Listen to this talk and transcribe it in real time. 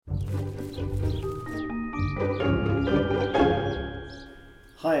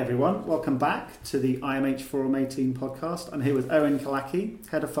Hi everyone, welcome back to the IMH Forum 18 podcast. I'm here with Owen Kalaki,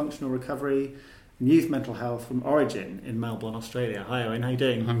 Head of Functional Recovery and Youth Mental Health from Origin in Melbourne, Australia. Hi Owen, how are you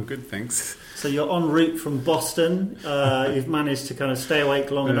doing? I'm good, thanks. So you're en route from Boston. You've managed to kind of stay awake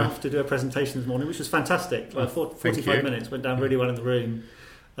long enough to do a presentation this morning, which was fantastic. 45 minutes, went down really well in the room.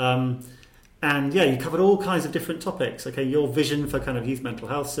 And yeah, you covered all kinds of different topics. Okay, your vision for kind of youth mental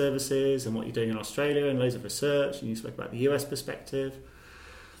health services and what you're doing in Australia and loads of research, and you spoke about the US perspective.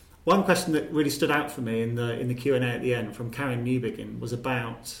 One question that really stood out for me in the Q&A at the end from Karen Newbigin was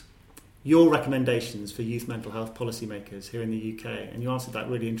about your recommendations for youth mental health policymakers here in the UK, and you answered that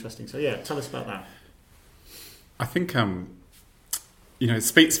really interesting. So yeah, tell us about that. I think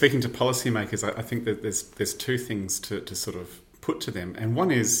speaking to policymakers, I think that there's two things to sort of put to them, and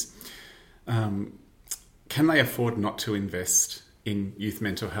one is can they afford not to invest in youth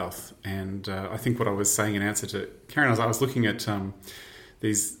mental health? And I think what I was saying in answer to Karen, I was looking at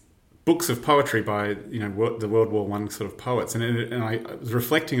these books of poetry by the World War I sort of poets, and I was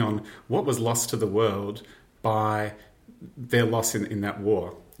reflecting on what was lost to the world by their loss in that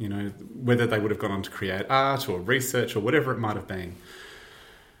war. You know, whether they would have gone on to create art or research or whatever it might have been.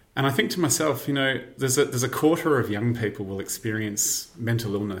 And I think to myself, there's a quarter of young people will experience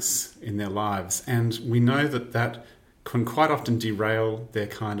mental illness in their lives, and we know that can quite often derail their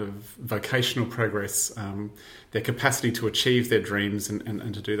kind of vocational progress, their capacity to achieve their dreams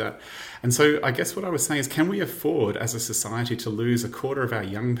and to do that. And so I guess what I was saying is, can we afford as a society to lose a quarter of our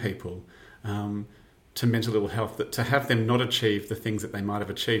young people to mental ill health, to have them not achieve the things that they might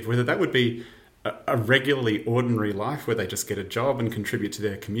have achieved, whether that would be a regularly ordinary life where they just get a job and contribute to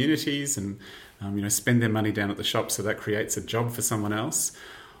their communities and spend their money down at the shop, so that creates a job for someone else.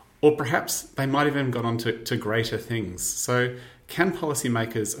 Or perhaps they might have even gone on to greater things. So can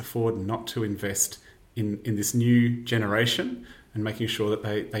policymakers afford not to invest in this new generation and making sure that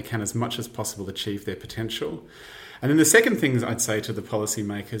they can as much as possible achieve their potential? And then the second thing I'd say to the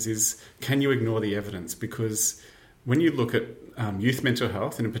policymakers is, can you ignore the evidence? Because when you look at youth mental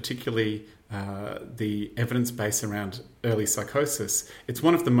health, and particularly the evidence base around early psychosis, it's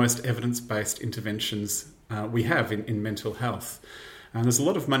one of the most evidence-based interventions we have in mental health. And there's a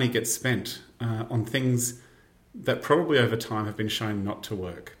lot of money gets spent on things that probably over time have been shown not to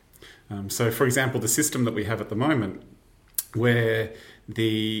work. So, for example, the system that we have at the moment, where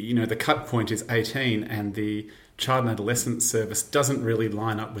the cut point is 18 and the child and adolescent service doesn't really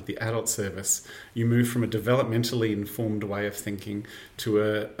line up with the adult service. You move from a developmentally informed way of thinking to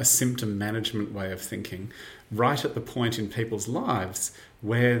a symptom management way of thinking, right at the point in people's lives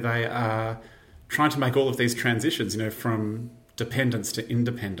where they are trying to make all of these transitions, from dependence to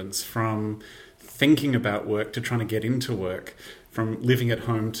independence, from thinking about work to trying to get into work, from living at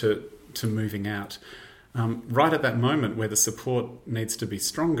home to moving out. Right at that moment where the support needs to be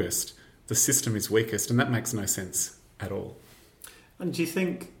strongest, the system is weakest, and that makes no sense at all. And do you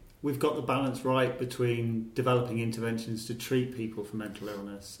think we've got the balance right between developing interventions to treat people for mental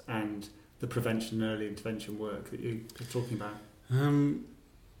illness and the prevention and early intervention work that you're talking about?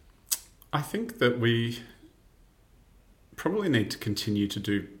 I think that we probably need to continue to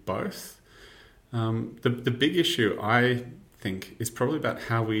do both. The big issue, I think, is probably about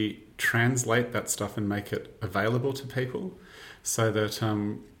how we translate that stuff and make it available to people, so that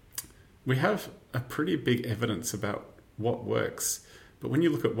we have a pretty big evidence about what works. But when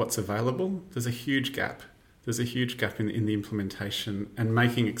you look at what's available, there's a huge gap. There's a huge gap in the implementation and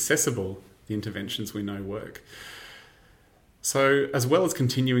making accessible the interventions we know work. So as well as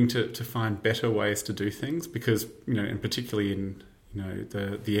continuing to find better ways to do things, because, and particularly in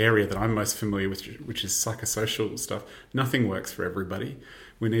the area that I'm most familiar with, which is psychosocial stuff, nothing works for everybody.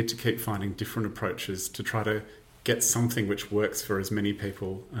 We need to keep finding different approaches to try to get something which works for as many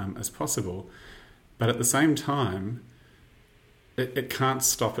people as possible. But at the same time, it can't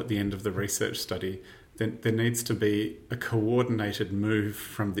stop at the end of the research study. There needs to be a coordinated move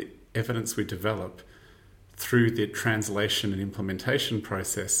from the evidence we develop through the translation and implementation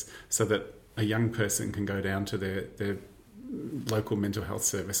process, so that a young person can go down to their local mental health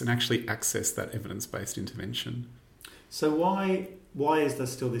service and actually access that evidence-based intervention. So why is there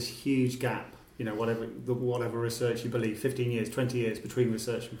still this huge gap, whatever research you believe, 15 years, 20 years between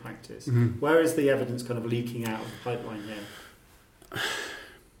research and practice? Mm-hmm. Where is the evidence kind of leaking out of the pipeline here?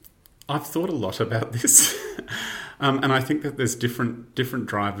 I've thought a lot about this, and I think that there's different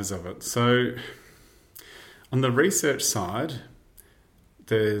drivers of it. So on the research side,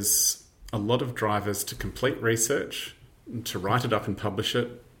 there's a lot of drivers to complete research, to write it up and publish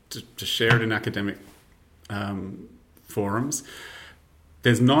it, to share it in academic forums.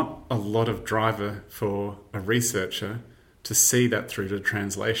 There's not a lot of driver for a researcher to see that through to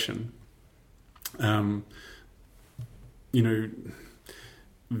translation.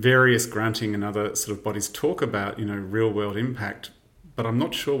 Various granting and other sort of bodies talk about, real world impact, but I'm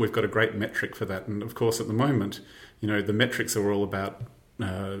not sure we've got a great metric for that. And of course, at the moment, the metrics are all about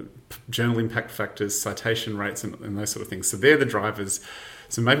journal impact factors, citation rates, and those sort of things. So they're the drivers.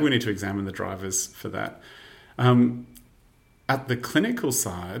 So maybe we need to examine the drivers for that. At the clinical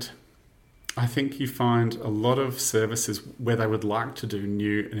side, I think you find a lot of services where they would like to do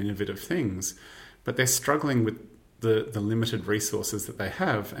new and innovative things, but they're struggling with the limited resources that they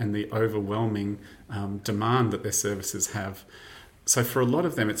have and the overwhelming demand that their services have. So for a lot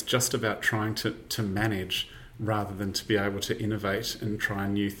of them, it's just about trying to manage rather than to be able to innovate and try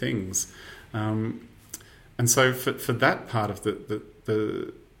new things. And so for that part of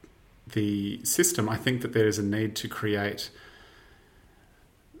the system, I think that there is a need to create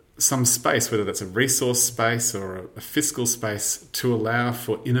some space, whether that's a resource space or a fiscal space, to allow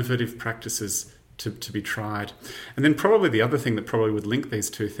for innovative practices to be tried. And then probably the other thing that probably would link these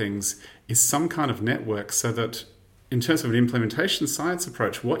two things is some kind of network, so that in terms of an implementation science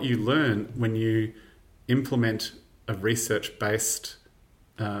approach, what you learn when you implement a research-based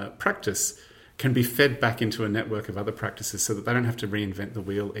practice can be fed back into a network of other practices so that they don't have to reinvent the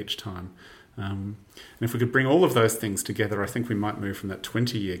wheel each time. And if we could bring all of those things together, I think we might move from that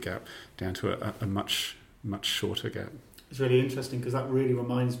 20-year gap down to a much, much shorter gap. It's really interesting because that really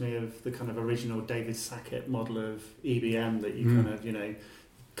reminds me of the kind of original David Sackett model of EBM, that you kind of,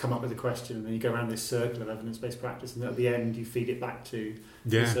 come up with a question and then you go around this circle of evidence-based practice, and at the end you feed it back to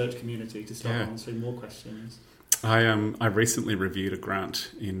the research community to start answering more questions. I recently reviewed a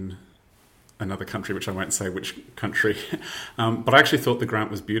grant in another country, which I won't say which country, but I actually thought the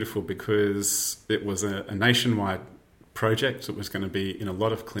grant was beautiful because it was a nationwide project. It was going to be in a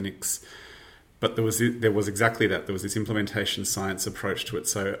lot of clinics, but there was exactly that. There was this implementation science approach to it.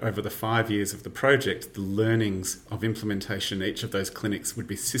 So over the 5 years of the project, the learnings of implementation in each of those clinics would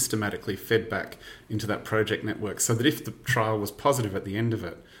be systematically fed back into that project network, so that if the trial was positive at the end of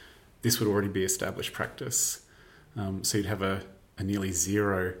it, this would already be established practice. So you'd have a nearly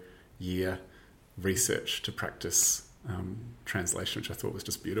 0-year research to practice translation, which I thought was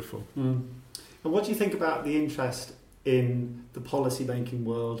just beautiful. And what do you think about the interest in the policy making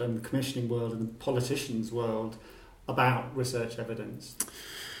world and the commissioning world and the politicians' world about research evidence?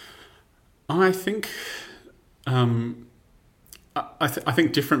 I think I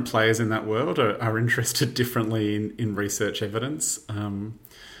think different players in that world are interested differently in research evidence.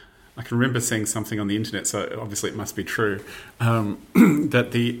 I can remember seeing something on the internet, so obviously it must be true, that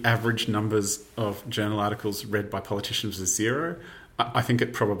the average numbers of journal articles read by politicians is 0. I think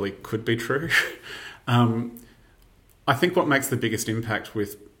it probably could be true. I think what makes the biggest impact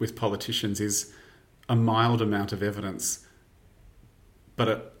with politicians is a mild amount of evidence,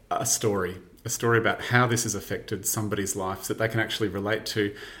 but a story about how this has affected somebody's life that they can actually relate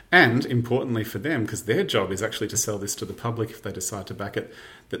to, and importantly for them, because their job is actually to sell this to the public if they decide to back it,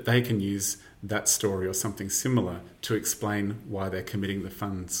 that they can use that story or something similar to explain why they're committing the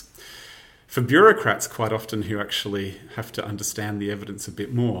funds. For bureaucrats, quite often, who actually have to understand the evidence a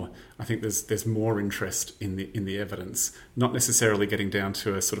bit more, I think there's more interest in the evidence, not necessarily getting down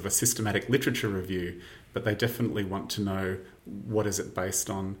to a sort of a systematic literature review, but they definitely want to know what is it based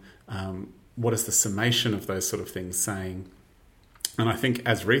on, what is the summation of those sort of things saying. And I think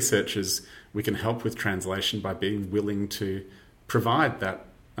as researchers, we can help with translation by being willing to provide that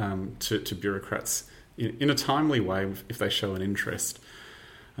to bureaucrats in a timely way if they show an interest.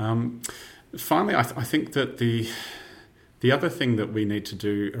 Finally, I think that the other thing that we need to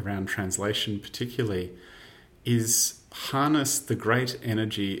do around translation particularly is harness the great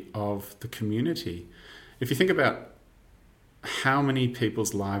energy of the community. If you think about how many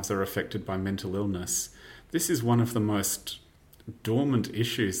people's lives are affected by mental illness, this is one of the most dormant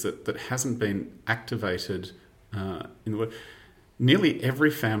issues that hasn't been activated in the world. Nearly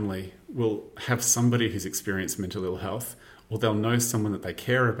every family will have somebody who's experienced mental ill health, or they'll know someone that they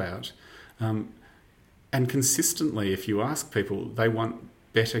care about. And consistently, if you ask people, they want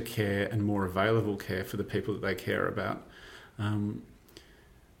better care and more available care for the people that they care about.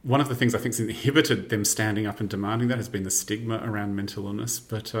 One of the things I think has inhibited them standing up and demanding that has been the stigma around mental illness.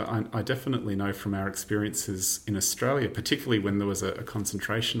 But I definitely know from our experiences in Australia, particularly when there was a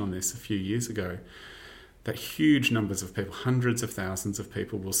concentration on this a few years ago, that huge numbers of people, hundreds of thousands of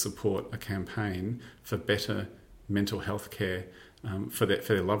people, will support a campaign for better mental health care for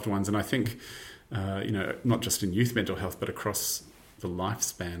their loved ones. And I think, not just in youth mental health, but across the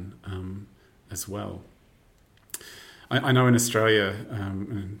lifespan as well. I know in Australia,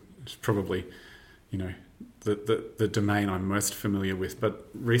 it's probably, the domain I'm most familiar with. But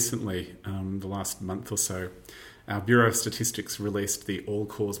recently, the last month or so, our Bureau of Statistics released the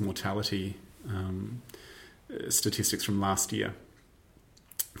all-cause mortality statistics from last year,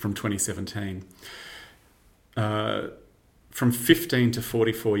 from 2017. From 15 to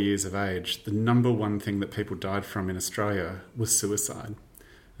 44 years of age, the number one thing that people died from in Australia was suicide.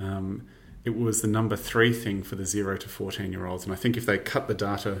 It was the number 3 thing for the 0 to 14-year-olds. And I think if they cut the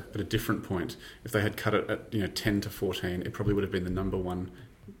data at a different point, if they had cut it at 10 to 14, it probably would have been the number one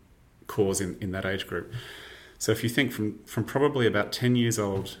cause in that age group. So if you think from probably about 10 years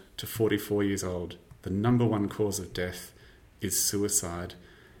old to 44 years old, the number one cause of death is suicide.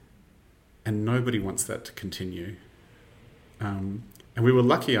 And nobody wants that to continue. And we were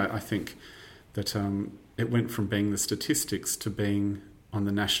lucky, I think, that it went from being the statistics to being on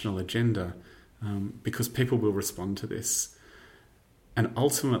the national agenda, because people will respond to this. And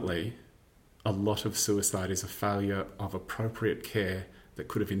ultimately, a lot of suicide is a failure of appropriate care that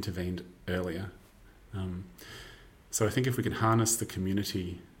could have intervened earlier. So I think if we can harness the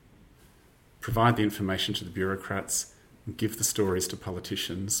community, provide the information to the bureaucrats, and give the stories to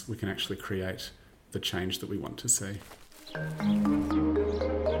politicians, we can actually create the change that we want to see.